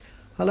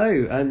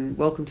Hello and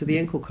welcome to the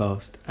Inkle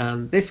cast.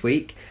 And this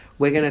week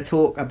we're going to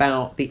talk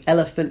about the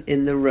elephant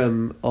in the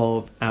room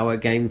of our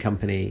game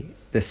company,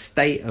 the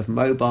state of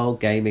mobile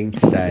gaming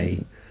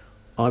today.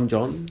 I'm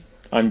John.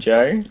 I'm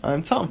Joe.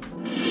 I'm Tom.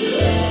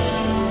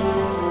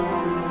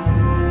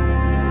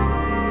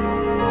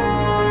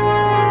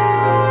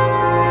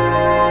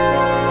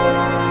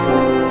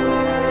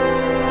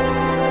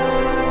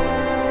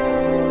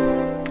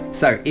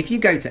 So, if you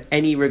go to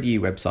any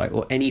review website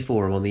or any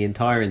forum on the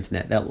entire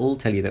internet, they'll all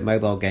tell you that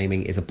mobile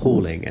gaming is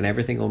appalling and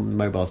everything on the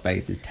mobile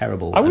space is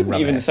terrible. I wouldn't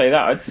even say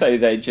that. I'd say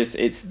they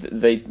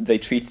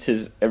treat it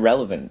as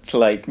irrelevant.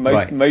 Like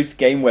most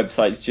game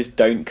websites just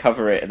don't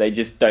cover it. They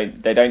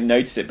don't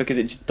notice it because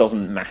it just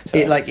doesn't matter.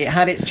 It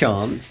had its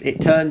chance.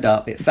 It turned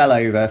up. It fell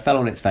over. Fell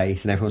on its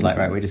face, and everyone's like,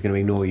 "Right, we're just going to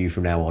ignore you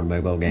from now on,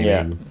 mobile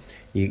gaming.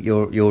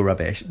 Yeah. You're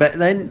rubbish." But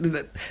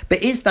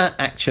is that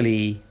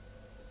actually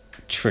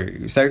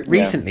true? So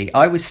recently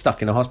I was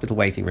stuck in a hospital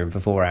waiting room for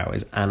 4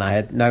 hours and I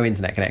had no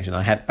internet connection.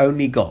 I had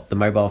only got the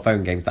mobile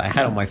phone games that I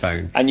had on my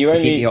phone and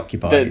keep me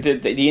occupied.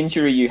 The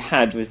injury you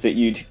had was that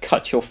you'd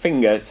cut your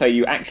finger, so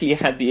you actually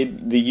had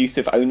the use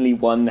of only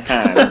one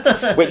hand,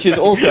 which is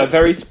also a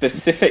very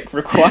specific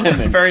requirement.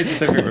 Very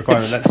specific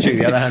requirement, that's true.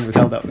 The other hand was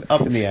held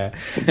up in the air.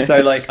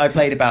 So I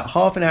played about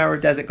half an hour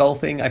of desert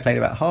golfing, I played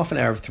about half an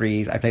hour of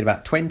threes, I played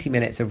about 20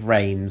 minutes of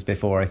reigns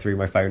before I threw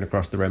my phone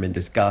across the room in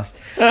disgust.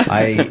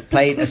 I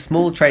played a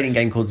small trading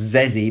game called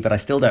Zezzy, but I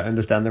still don't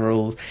understand the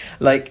rules.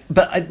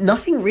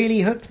 Nothing really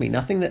hooked me.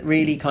 Nothing that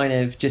really kind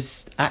of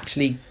just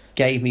actually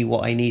gave me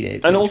what I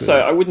needed. And also,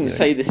 I wouldn't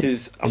say this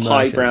is a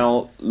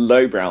highbrow,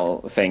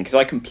 lowbrow thing, because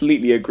I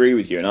completely agree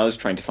with you. And I was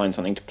trying to find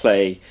something to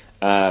play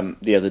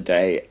the other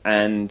day,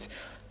 and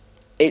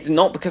it's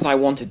not because I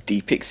want a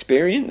deep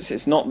experience.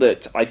 It's not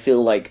that I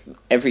feel like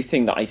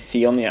everything that I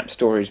see on the App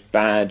Store is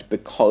bad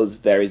because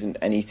there isn't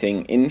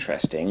anything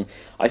interesting.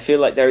 I feel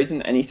like there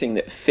isn't anything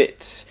that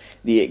fits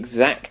the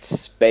exact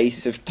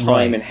space of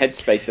time and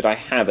headspace that I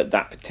have at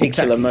that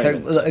particular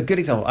moment. So a good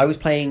example, I was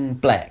playing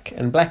Black,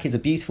 and Black is a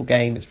beautiful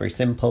game. It's very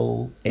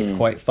simple. It's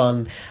quite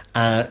fun.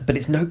 But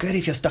it's no good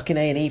if you're stuck in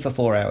A&E for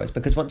 4 hours,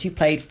 because once you've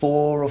played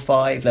 4 or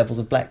 5 levels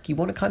of Black, you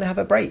want to kind of have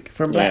a break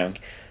from Black.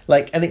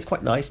 Yeah. And it's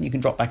quite nice and you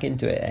can drop back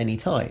into it at any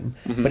time.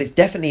 Mm-hmm. But it's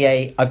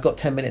definitely I've got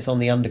 10 minutes on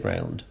the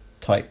underground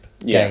type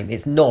game.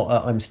 It's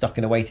not I'm stuck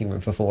in a waiting room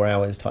for 4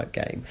 hours type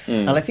game.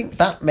 And I think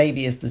that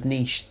maybe is the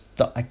niche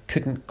that I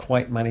couldn't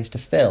quite manage to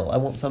fill. I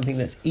want something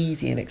that's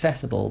easy and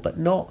accessible, but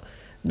not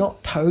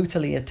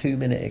totally a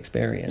 2-minute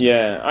experience.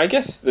 Yeah, I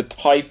guess the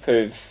type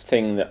of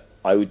thing that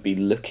I would be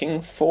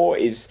looking for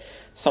is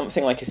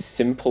something like a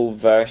simple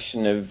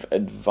version of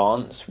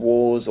Advance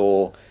Wars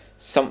or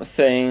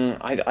something.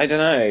 I don't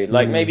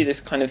know. Maybe this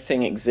kind of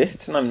thing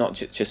exists and I'm not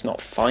just not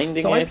finding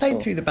it. So I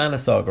played through the Banner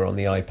Saga on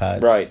the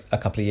iPad a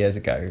couple of years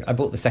ago. I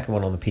bought the second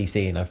one on the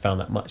PC and I found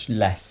that much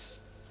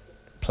less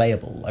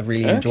playable. I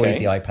really enjoyed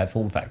the iPad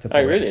form factor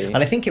for really? it. And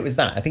I think it was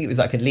that.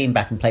 I could lean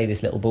back and play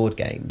this little board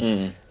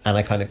game. And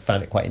I kind of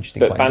found it quite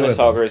interesting. But Banner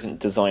Saga isn't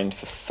designed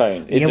for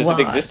phone. Does it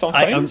exist on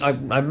phones?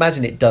 I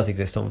imagine it does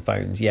exist on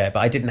phones, yeah. But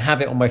I didn't have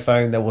it on my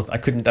phone. I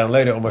couldn't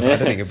download it on my phone. I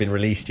don't think it had been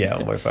released yet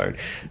on my phone.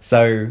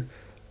 So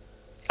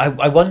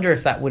I wonder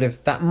if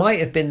that might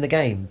have been the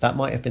game.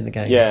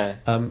 Yeah.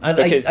 And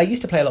I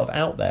used to play a lot of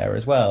Out There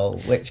as well,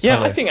 which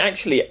I think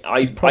actually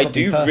I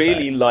do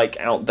really like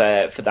Out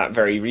There for that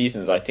very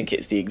reason, that I think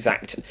it's the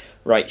exact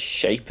right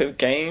shape of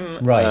game.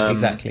 Right,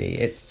 exactly.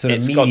 It's sort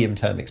of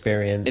medium-term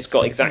experience. It's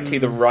got exactly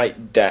the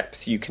right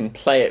depth. You can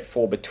play it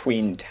for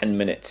between 10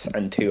 minutes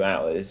and 2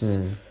 hours.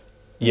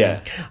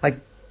 Yeah.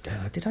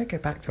 Did I go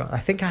back to it? I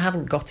think I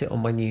haven't got it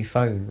on my new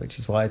phone, which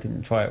is why I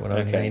didn't try it when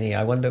I was in A&E.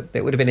 I wonder,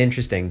 it would have been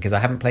interesting because I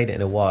haven't played it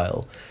in a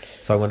while,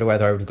 so I wonder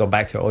whether I would have gone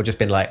back to it or just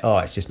been like,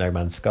 it's just No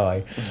Man's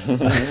Sky.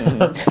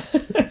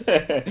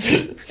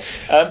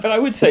 But I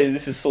would say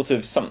this is sort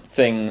of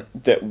something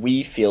that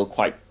we feel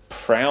quite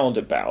proud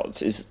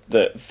about, is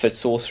that for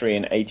Sorcery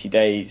in 80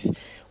 Days,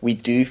 we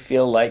do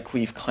feel like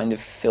we've kind of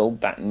filled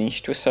that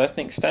niche to a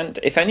certain extent.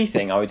 If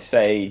anything, I would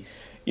say,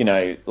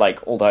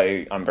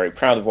 although I'm very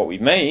proud of what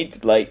we've made,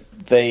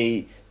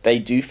 they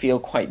do feel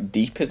quite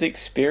deep as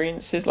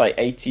experiences.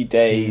 80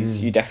 Days,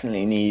 you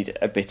definitely need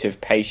a bit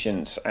of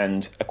patience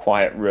and a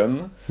quiet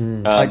room.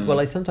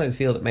 I sometimes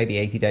feel that maybe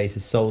 80 Days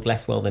has sold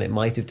less well than it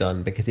might have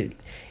done because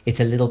it's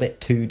a little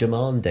bit too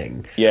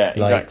demanding. Yeah,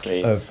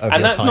 exactly.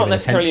 And that's not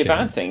necessarily a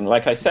bad thing.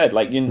 Like I said,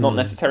 you're not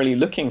necessarily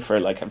looking for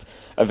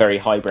a very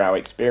highbrow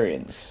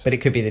experience. But it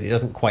could be that it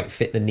doesn't quite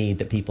fit the need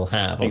that people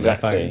have on their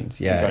phones.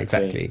 Yeah,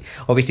 exactly.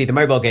 Obviously, the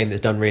mobile game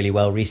that's done really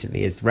well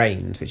recently is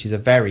Reigns, which is a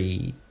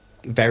very,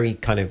 very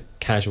kind of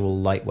casual,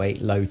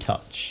 lightweight, low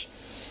touch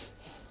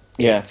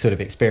sort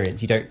of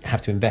experience. You don't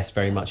have to invest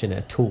very much in it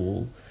at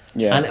all.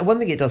 Yeah. And one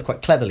thing it does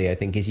quite cleverly, I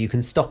think, is you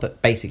can stop at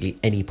basically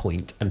any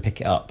point and pick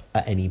it up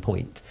at any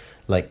point.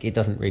 It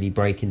doesn't really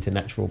break into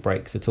natural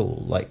breaks at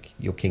all.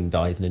 Your king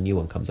dies and a new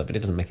one comes up, but it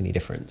doesn't make any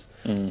difference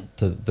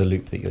to the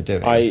loop that you're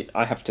doing.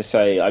 I have to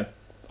say,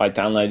 I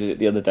downloaded it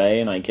the other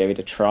day and I gave it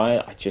a try.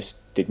 I just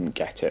didn't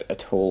get it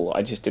at all.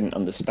 I just didn't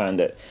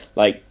understand it.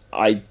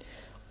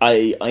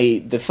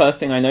 the first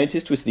thing I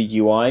noticed was the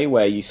UI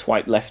where you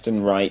swipe left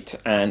and right,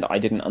 and I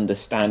didn't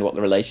understand what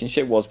the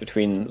relationship was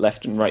between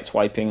left and right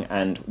swiping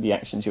and the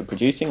actions you're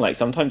producing. Like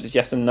sometimes it's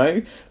yes and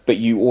no, but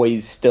you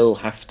always still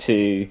have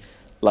to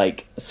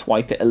like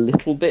swipe it a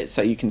little bit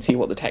so you can see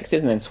what the text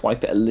is, and then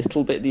swipe it a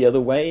little bit the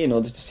other way in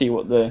order to see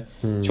what the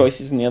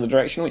choice is in the other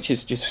direction, which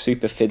is just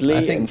super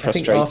fiddly and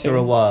frustrating. I think after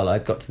a while I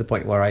got to the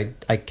point where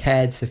I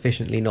cared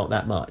sufficiently not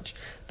that much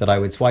that I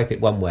would swipe it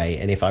one way,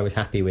 and if I was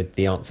happy with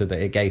the answer that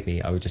it gave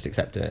me, I would just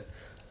accept it.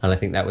 And I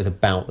think that was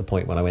about the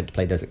point when I went to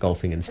play desert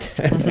golfing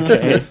instead.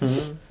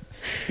 Okay.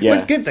 Yeah. It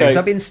was good though, because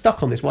I've been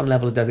stuck on this one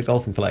level of desert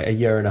golfing for like a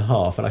year and a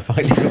half, and I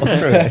finally got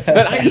through it.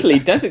 But actually,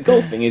 desert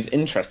golfing is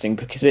interesting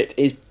because it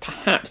is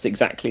perhaps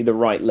exactly the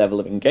right level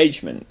of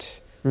engagement.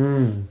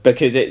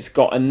 Because it's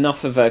got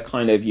enough of a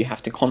kind of, you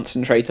have to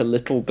concentrate a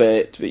little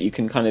bit, but you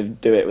can kind of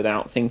do it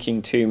without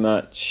thinking too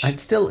much. I'm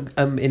still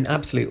in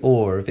absolute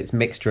awe of its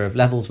mixture of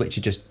levels which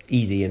are just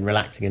easy and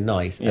relaxing and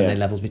nice, and then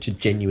levels which are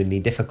genuinely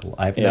difficult.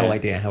 I have no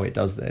idea how it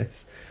does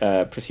this.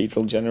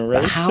 Procedural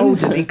generation. But how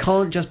it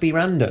can't just be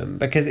random,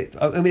 because it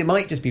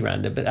might just be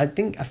random, but I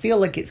feel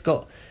like it's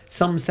got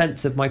some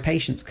sense of my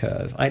patience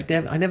curve. I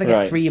never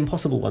get 3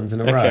 impossible ones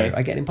in a row.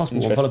 I get an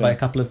impossible one followed by a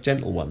couple of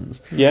gentle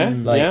ones.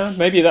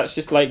 Maybe that's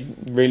just like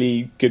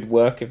really good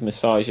work of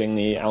massaging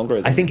the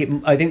algorithm.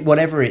 I think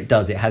whatever it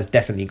does, it has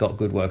definitely got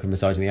good work of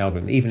massaging the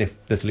algorithm, even if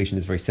the solution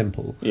is very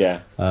simple.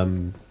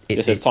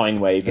 It's a sine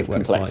wave of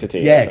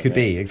complexity. Yeah, it could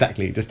be,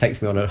 exactly. It just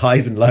takes me on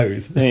highs and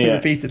lows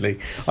repeatedly.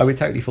 I would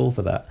totally fall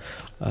for that.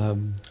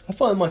 I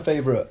find my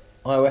favourite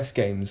iOS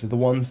games are the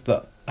ones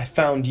that I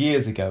found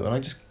years ago, and I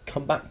just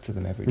come back to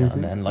them every now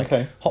and then, like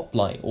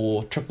Hoplite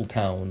or Triple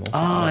Town.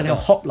 I know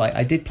Hoplite.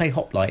 I did play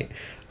Hoplite,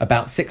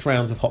 about 6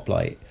 rounds of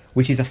Hoplite,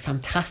 which is a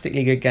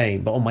fantastically good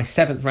game, but on my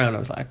 7th round I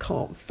was like, I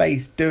can't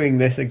face doing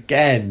this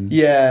again.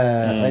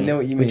 I know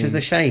what you mean. Which was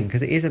a shame,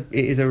 because it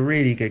is a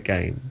really good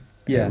game.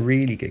 A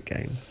really good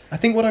game. I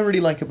think what I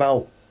really like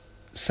about,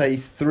 say,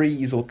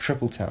 Threes or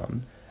Triple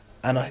Town,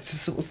 and it's the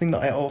sort of thing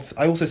that I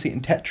also see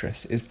in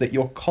Tetris, is that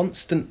you're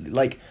constantly,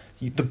 like,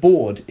 the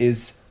board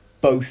is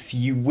both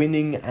you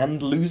winning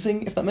and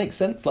losing, if that makes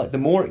sense. Like, the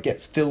more it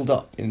gets filled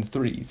up in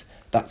Threes,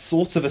 that's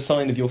sort of a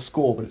sign of your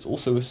score, but it's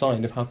also a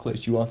sign of how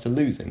close you are to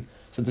losing.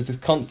 So there's this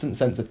constant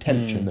sense of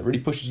tension that really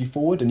pushes you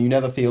forward, and you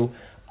never feel,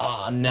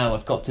 no,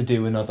 I've got to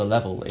do another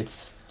level.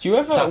 That's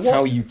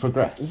how you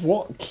progress.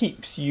 What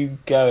keeps you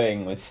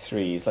going with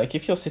Threes? Like,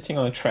 if you're sitting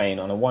on a train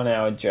on a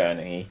 1-hour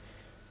journey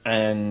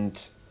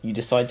and you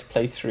decide to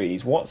play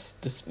Threes, what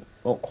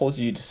causes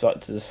you to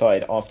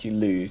decide after you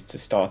lose to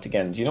start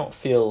again? Do you not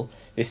feel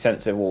this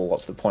sense of, well,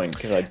 what's the point?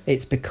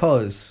 It's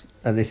because,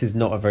 and this is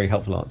not a very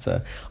helpful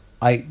answer,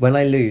 when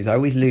I lose, I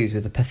always lose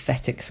with a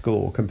pathetic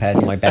score compared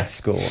to my best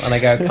score, and I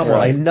go, come on,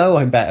 I know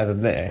I'm better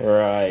than this.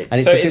 Right. And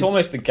it's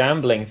almost the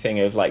gambling thing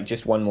of like,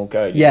 just one more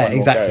go.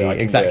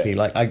 Exactly.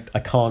 Like I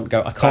can't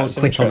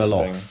quit on a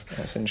loss.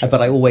 That's interesting.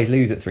 But I always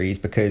lose at Threes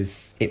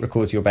because it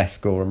records your best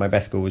score, and my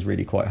best score was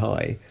really quite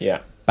high. Yeah.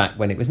 Back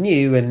when it was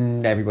new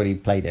and everybody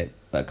played it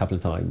a couple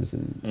of times,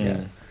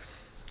 and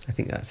I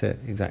think that's it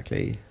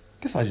exactly.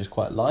 I guess I just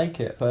quite like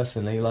it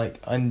personally.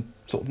 Like, I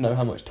sort of know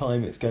how much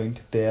time it's going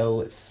to bill.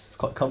 It's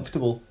quite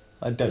comfortable.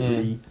 I don't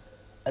really,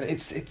 and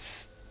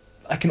it's.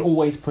 I can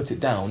always put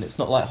it down. It's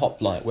not like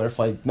Hoplite, where if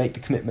I make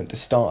the commitment to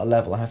start a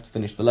level, I have to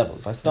finish the level.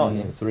 If I start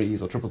in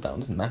Threes or Triple Down,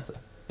 it doesn't matter.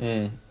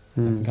 I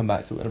can come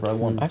back to it whenever I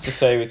want. I have to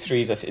say, with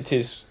Threes, it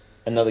is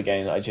another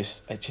game that I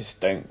just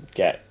don't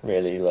get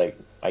really. Like,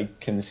 I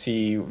can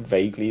see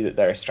vaguely that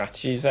there are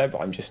strategies there,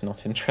 but I'm just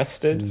not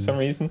interested for some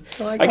reason.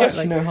 Well, I guess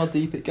you know how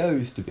deep it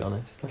goes, to be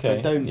honest. Like, I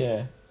don't.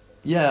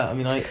 Yeah, I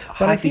mean, I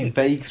have these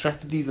vague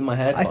strategies in my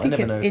head. I think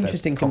it's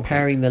interesting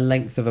comparing the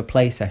length of a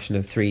play session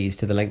of Threes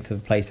to the length of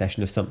a play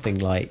session of something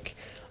like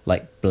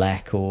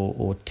Black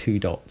or Two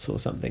Dots or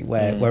something,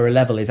 where a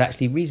level is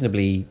actually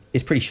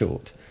is pretty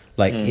short.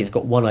 Like, it's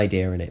got one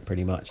idea in it,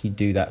 pretty much. You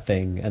do that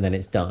thing and then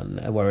it's done.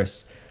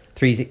 Whereas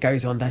Threes, it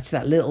goes on. That's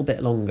that little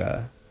bit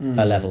longer.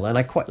 A level, and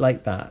I quite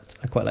like that.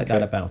 I quite like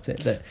that about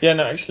it.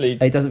 Actually,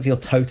 it doesn't feel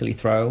totally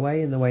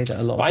throwaway in the way that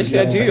a lot of.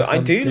 Actually, I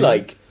do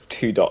like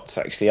Two Dots.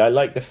 Actually, I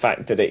like the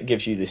fact that it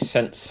gives you this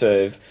sense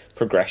of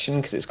progression,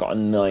 because it's got a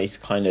nice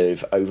kind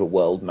of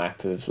overworld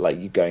map of like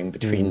you going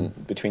between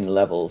the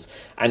levels,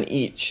 and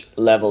each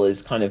level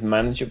is kind of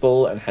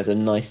manageable and has a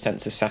nice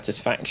sense of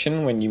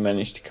satisfaction when you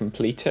manage to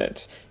complete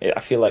it. I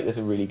feel like there's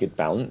a really good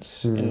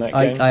balance in that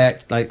game.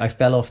 I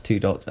fell off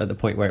Two Dots at the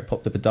point where it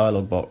popped up a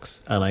dialogue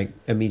box, and I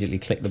immediately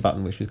clicked the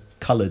button which was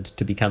coloured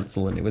to be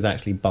cancelled, and it was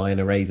actually buy an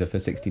eraser for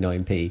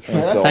 69p.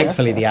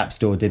 Thankfully the App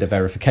Store did a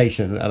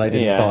verification, and I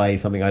didn't buy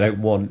something I don't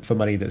want for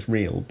money that's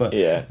real, but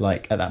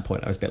like at that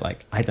point I was a bit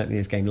like, I don't think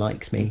this game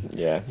likes me.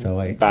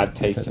 So bad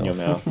taste in your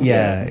mouth.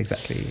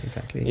 Exactly.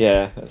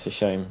 That's a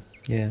shame.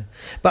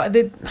 But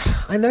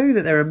I know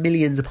that there are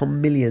millions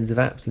upon millions of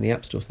apps in the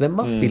App Store, so there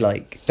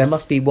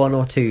must be one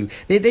or two.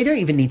 They don't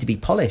even need to be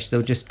polished.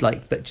 They'll just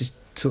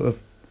sort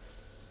of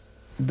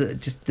that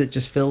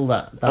just fill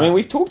that. I mean,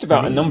 we've talked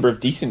about a need. number of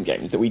decent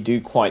games that we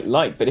do quite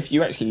like, but if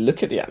you actually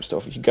look at the App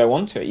Store, if you go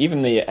onto it,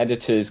 even the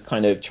editor's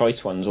kind of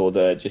choice ones or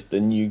the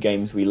new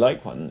games we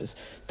like ones,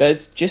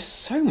 there's just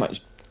so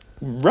much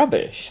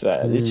rubbish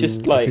there. It's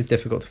just like... It is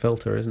difficult to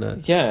filter, isn't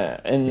it? Yeah,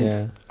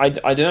 and I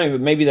don't know,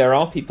 but maybe there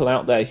are people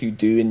out there who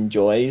do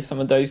enjoy some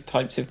of those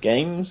types of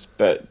games,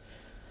 but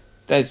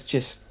there's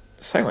just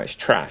so much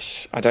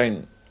trash. I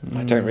don't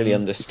really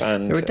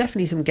understand. There are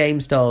definitely some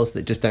game styles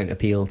that just don't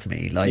appeal to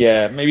me. Like,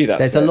 yeah, maybe that's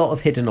there's it. a lot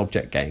of hidden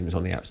object games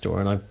on the App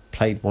Store, and I've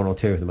played one or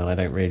two of them, and I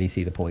don't really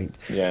see the point.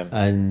 Yeah.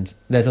 And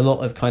there's a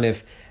lot of kind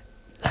of,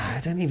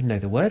 I don't even know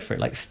the word for it,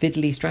 like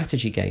fiddly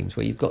strategy games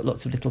where you've got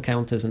lots of little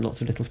counters and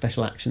lots of little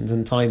special actions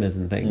and timers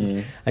and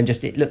things, and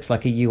just it looks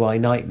like a UI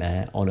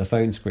nightmare on a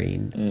phone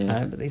screen.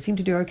 But they seem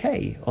to do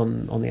okay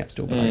on the App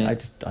Store. But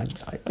it's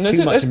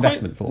too much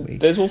investment for me.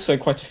 There's also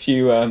quite a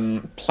few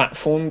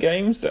platform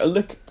games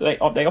that they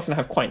often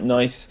have quite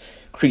nice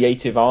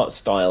creative art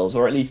styles,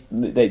 or at least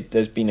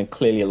there's been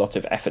clearly a lot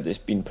of effort that's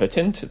been put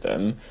into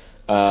them.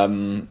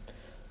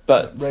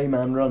 But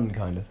Rayman Run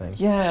kind of thing.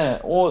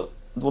 Yeah, well,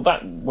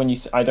 that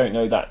I don't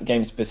know that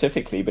game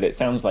specifically, but it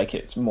sounds like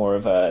it's more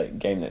of a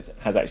game that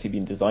has actually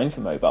been designed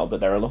for mobile. But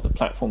there are a lot of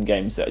platform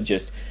games that are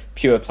just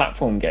pure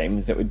platform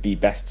games that would be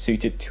best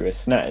suited to a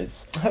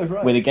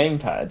SNES with a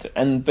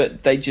gamepad,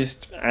 but they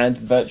just add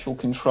virtual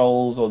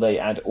controls or they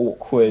add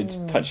awkward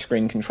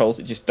touchscreen controls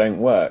that just don't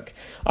work.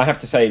 I have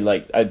to say,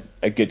 like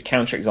a good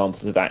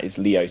counterexample to that is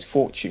Leo's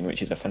Fortune,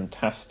 which is a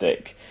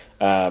fantastic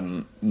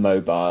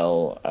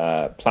mobile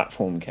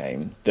platform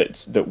game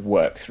that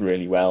works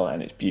really well,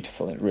 and it's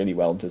beautiful and really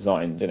well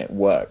designed, and it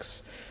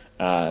works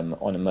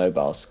on a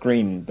mobile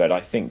screen. But I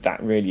think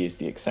that really is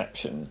the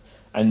exception,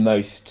 and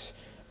most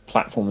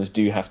platformers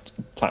do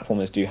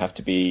have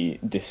to be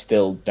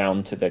distilled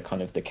down to the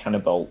kind of the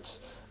Canabolt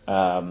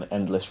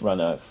endless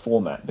runner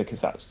format,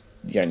 because that's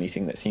the only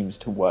thing that seems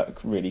to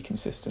work really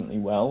consistently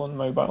well on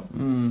mobile.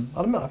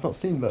 I don't know, I've not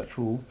seen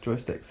virtual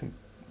joysticks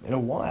in a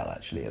while,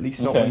 actually, at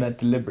least not when they're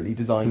deliberately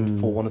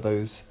designed for one of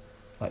those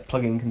like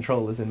plug-in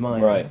controllers in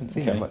mind. I haven't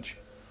seen that much.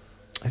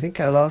 I think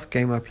our last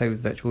game I played with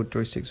virtual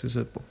joysticks was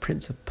a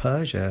Prince of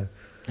Persia.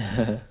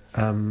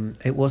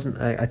 It wasn't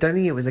I don't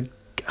think it was I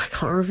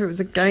can't remember if it was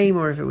a game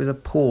or if it was a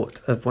port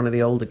of one of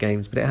the older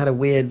games, but it had a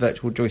weird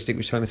virtual joystick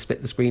which kind of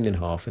split the screen in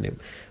half,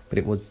 but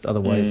it was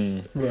otherwise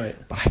right.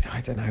 But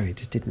I don't know, it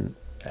just didn't.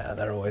 Yeah,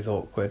 they're always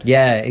awkward.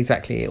 Yeah,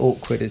 exactly.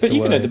 Awkward is the word. But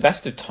even at the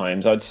best of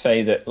times, I'd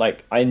say that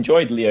like I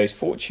enjoyed Leo's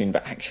Fortune,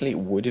 but actually it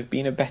would have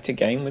been a better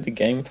game with a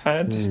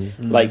gamepad.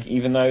 Like,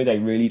 even though they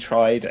really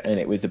tried and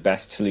it was the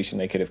best solution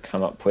they could have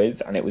come up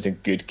with, and it was a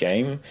good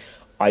game,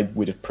 I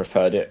would have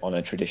preferred it on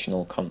a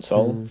traditional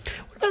console.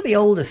 What about the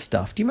older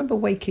stuff? Do you remember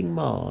Waking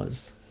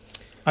Mars?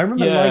 I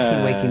remember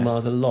liking Waking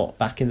Mars a lot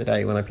back in the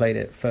day when I played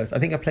it first. I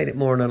think I played it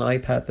more on an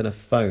iPad than a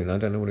phone. I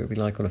don't know what it would be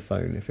like on a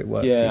phone if it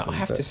worked. Yeah, I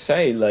have to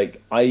say,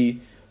 like,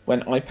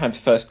 when iPads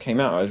first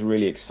came out, I was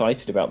really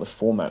excited about the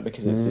format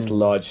because it's this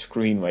large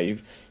screen where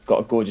you've got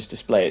a gorgeous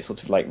display. It's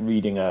sort of like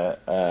reading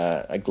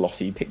a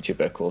glossy picture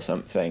book or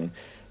something.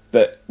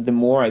 But the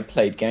more I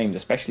played games,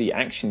 especially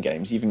action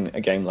games, even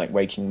a game like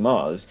Waking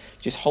Mars,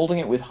 just holding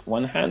it with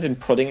one hand and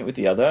prodding it with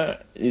the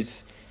other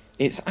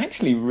it's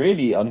actually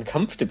really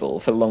uncomfortable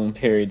for long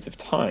periods of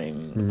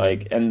time.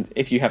 Like, and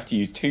if you have to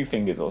use two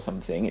fingers or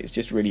something, it's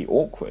just really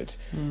awkward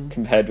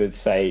compared with,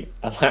 say,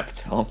 a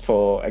laptop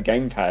or a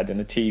gamepad and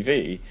a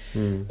TV,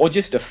 or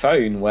just a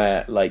phone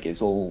where like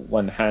it's all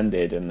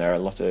one-handed, and there are a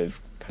lot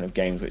of kind of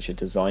games which are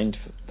designed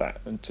for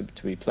that and to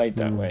be played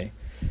that way.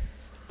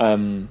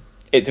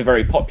 It's a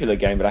very popular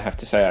game, but I have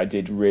to say I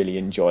did really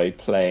enjoy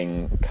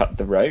playing Cut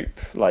the Rope.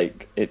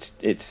 Like, it's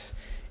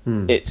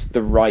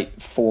the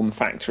right form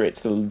factor, it's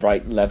the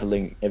right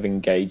leveling of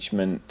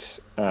engagement.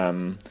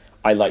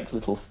 I like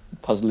little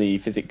puzzly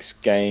physics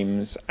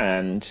games,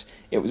 and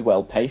it was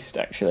well paced,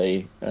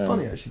 actually. It's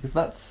funny, actually, because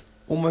that's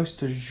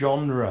almost a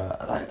genre,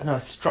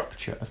 a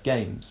structure of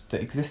games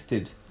that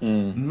existed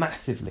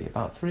massively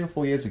about 3 or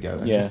 4 years ago,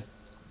 and just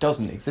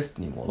doesn't exist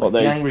anymore. Like the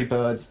Angry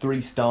Birds,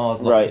 3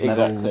 stars, lots of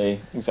levels.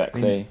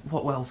 Exactly. I mean,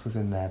 what else was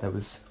in there? There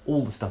was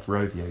all the stuff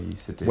Rovio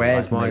used to do.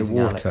 Where's like My Amazing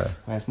Water? Alex.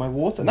 Where's My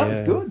Water? And that was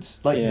good.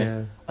 Like,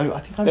 I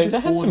think I'm they just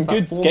had bored some of that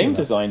good formula. game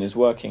designers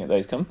working at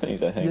those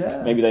companies, I think.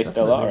 Yeah, maybe they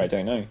still definitely. are, I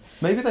don't know.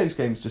 Maybe those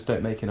games just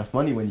don't make enough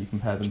money when you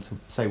compare them to,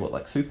 say, what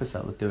like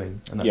Supercell are doing,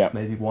 and that's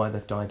maybe why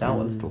they've died out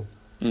a little.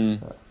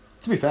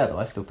 To be fair, though,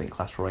 I still think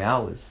Clash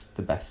Royale is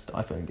the best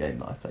iPhone game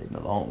that I've played in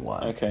a long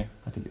while. Okay.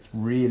 I think it's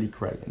really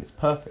great, and it's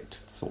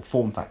perfect, sort of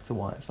form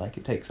factor-wise. Like,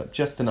 it takes up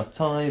just enough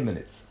time, and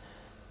it's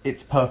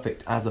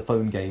perfect as a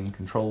phone game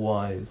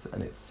control-wise,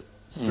 and it's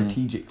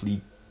strategically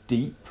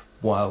deep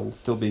while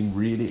still being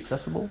really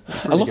accessible.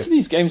 A lot of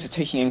these games are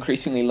taking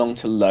increasingly long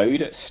to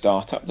load at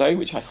startup, though,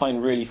 which I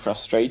find really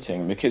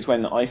frustrating, because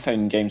when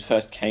iPhone games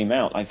first came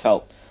out, I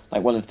felt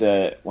like one of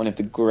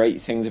the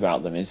great things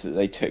about them is that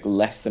they took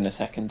less than a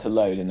second to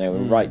load, and they were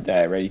right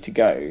there, ready to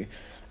go.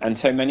 And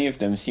so many of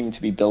them seem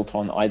to be built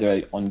on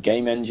either on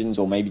game engines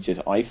or maybe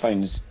just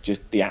iPhones.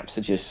 Just the apps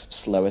are just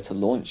slower to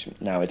launch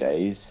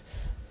nowadays.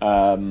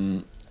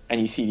 And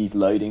you see these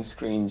loading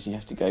screens, you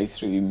have to go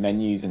through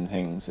menus and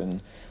things,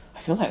 and I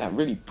feel like that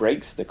really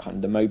breaks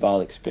the mobile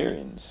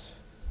experience.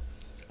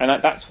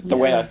 And that's the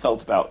way I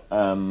felt about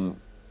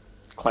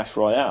Clash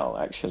Royale,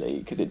 actually,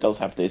 because it does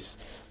have this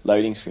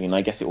loading screen.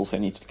 I guess it also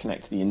needs to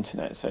connect to the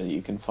internet so that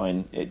you can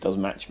find it does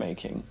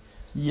matchmaking.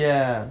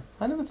 Yeah,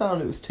 I never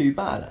found it was too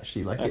bad,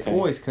 actually. Like, it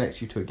always connects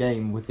you to a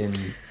game within,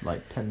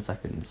 like, 10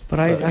 seconds. But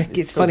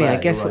it's funny, I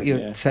guess what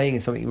you're saying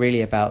is something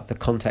really about the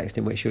context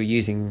in which you're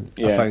using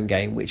a phone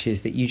game, which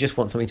is that you just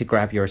want something to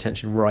grab your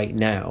attention right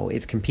now.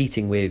 It's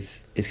competing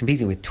with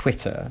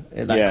Twitter,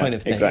 that kind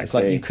of thing. Exactly. It's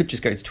like you could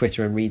just go to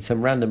Twitter and read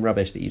some random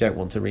rubbish that you don't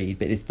want to read,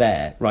 but it's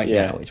there right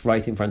now. It's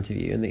right in front of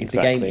you. And if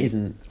the game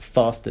isn't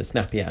faster,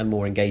 snappier, and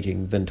more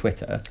engaging than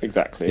Twitter,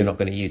 you're not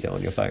going to use it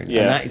on your phone.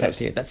 Yeah, and that is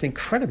actually that's an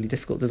incredibly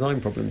difficult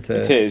design problem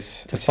to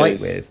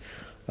fight with.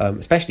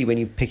 Especially when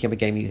you're picking up a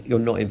game you're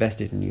not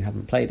invested in and you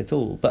haven't played at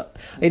all. But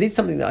it is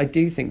something that I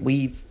do think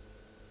we've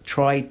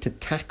tried to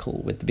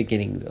tackle with the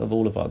beginning of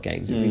all of our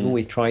games. We've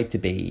always tried to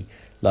be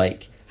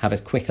like have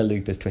as quick a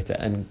loop as Twitter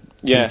and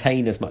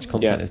contain as much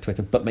content as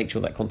Twitter, but make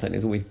sure that content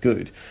is always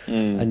good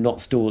and not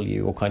stall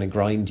you or kind of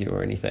grind you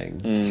or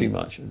anything too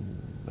much.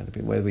 And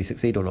whether we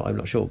succeed or not, I'm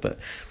not sure. But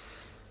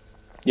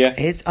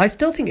I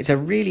still think it's a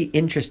really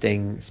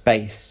interesting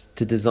space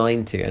to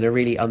design to, and a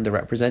really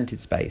underrepresented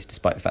space,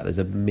 despite the fact there's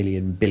a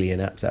million billion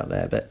apps out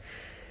there. But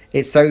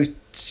it's so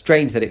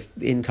strange that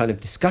in kind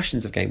of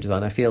discussions of game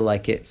design, I feel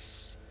like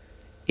it's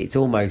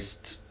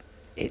almost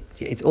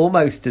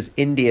as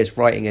indie as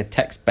writing a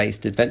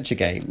text-based adventure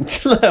game.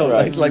 It's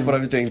like what I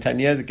was doing 10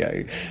 years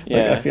ago.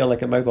 I feel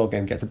like a mobile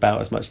game gets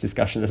about as much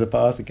discussion as a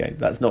parser game.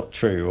 That's not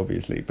true,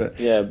 obviously, but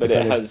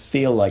I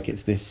feel like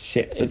it's this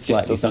ship that's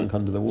slightly sunk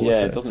under the water.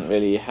 Yeah, it doesn't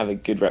really have a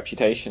good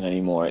reputation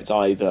anymore. It's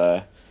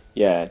either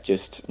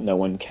just no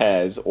one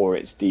cares, or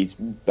it's these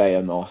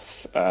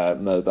behemoth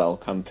mobile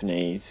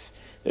companies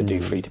that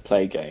do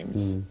free-to-play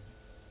games.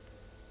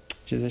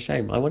 Which is a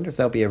shame. I wonder if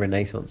there'll be a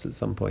renaissance at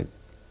some point.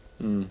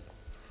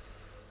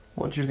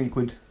 What do you think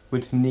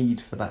would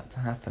need for that to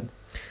happen?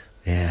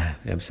 Yeah,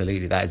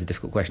 absolutely. That is a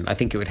difficult question. I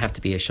think it would have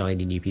to be a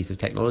shiny new piece of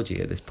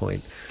technology at this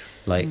point.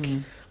 I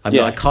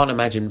can't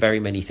imagine very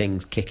many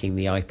things kicking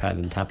the iPad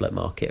and tablet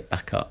market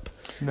back up.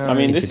 No. I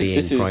mean, this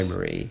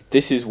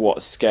is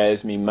what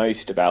scares me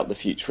most about the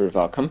future of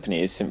our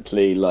company, is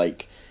simply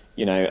like,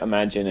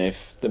 imagine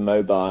if the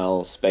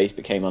mobile space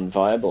became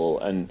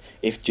unviable, and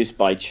if just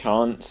by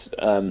chance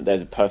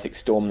there's a perfect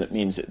storm that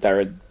means that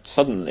there are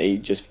suddenly,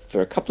 just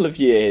for a couple of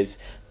years,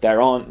 there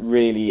aren't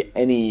really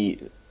any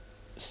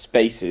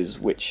spaces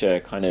which are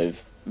kind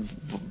of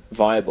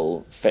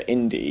viable for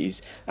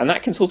indies, and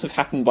that can sort of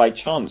happen by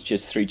chance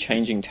just through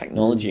changing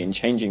technology and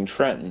changing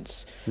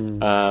trends.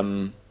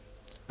 And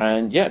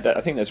I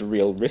think there's a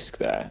real risk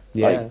there.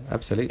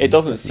 Absolutely. It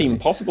doesn't seem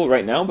possible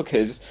right now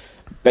because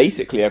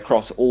basically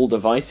across all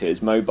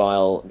devices,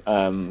 mobile,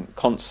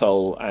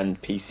 console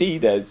and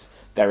PC,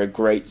 there are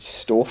great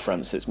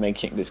storefronts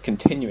that's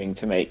continuing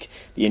to make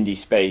the indie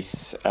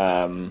space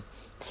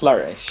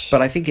flourish.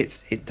 But I think I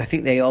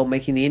think they are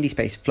making the indie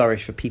space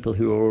flourish for people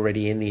who are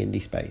already in the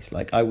indie space.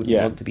 Like, I wouldn't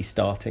want to be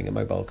starting a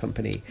mobile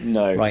company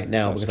right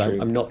now, because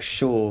I'm not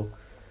sure.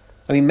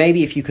 I mean,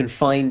 maybe if you can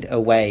find a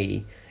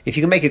way, if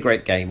you can make a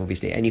great game,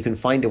 obviously, and you can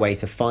find a way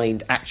to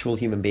find actual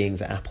human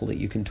beings at Apple that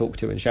you can talk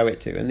to and show it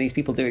to, and these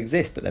people do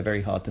exist, but they're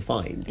very hard to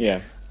find.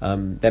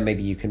 Then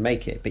maybe you can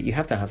make it, but you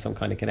have to have some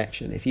kind of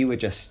connection. If you were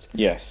just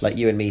like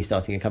you and me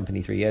starting a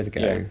company 3 years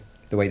ago,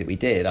 the way that we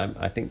did,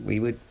 I think we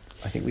would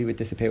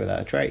disappear without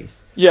a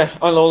trace. Yeah,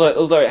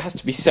 although it has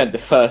to be said, the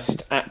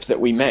first app that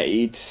we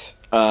made,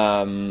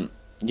 it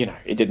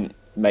didn't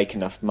make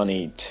enough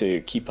money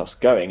to keep us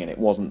going, and it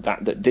wasn't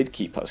that did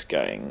keep us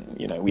going.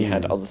 We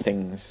had other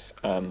things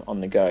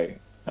on the go.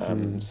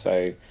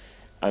 So,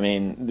 I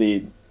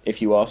mean,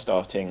 if you are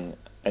starting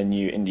a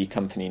new indie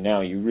company now,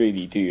 you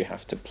really do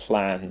have to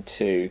plan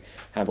to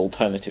have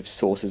alternative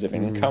sources of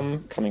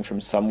income coming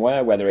from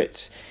somewhere, whether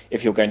it's,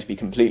 if you're going to be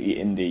completely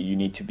indie, you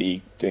need to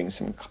be doing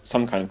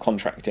some kind of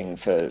contracting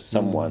for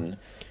someone.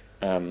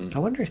 I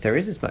wonder if there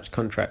is as much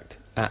contract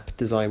app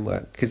design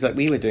work, because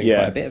we were doing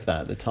quite a bit of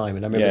that at the time,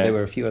 and I remember there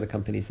were a few other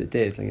companies that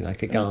did,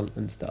 like a Gant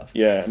and stuff.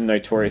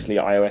 Notoriously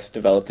iOS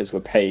developers were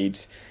paid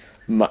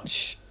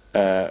much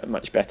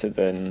better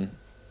than,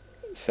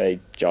 say,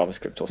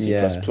 JavaScript or C++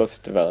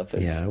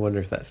 developers. I wonder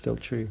if that's still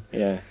true.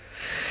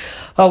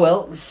 Oh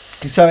well.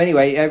 So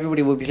anyway,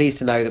 everybody will be pleased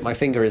to know that my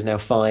finger is now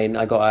fine.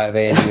 I got out of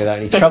A&E without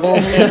any trouble.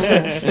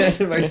 That's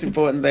the most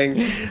important thing.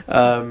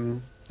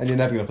 And you're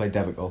never going to play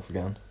Desert Golf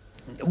again?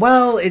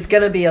 Well, it's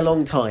going to be a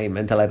long time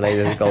until I play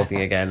Desert Golfing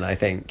again, I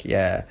think,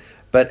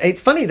 But it's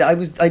funny that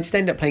I just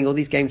ended up playing all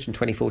these games from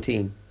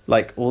 2014.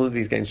 Like, all of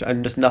these games,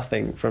 and just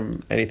nothing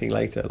from anything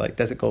later, like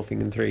Desert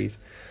Golfing and Threes.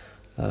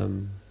 There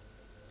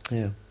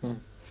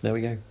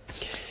we go.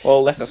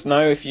 Well, let us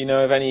know if you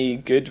know of any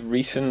good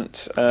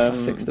recent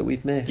classics that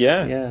we've missed.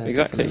 Yeah,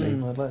 exactly.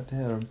 I'd like to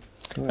hear them.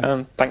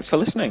 Thanks for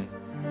listening.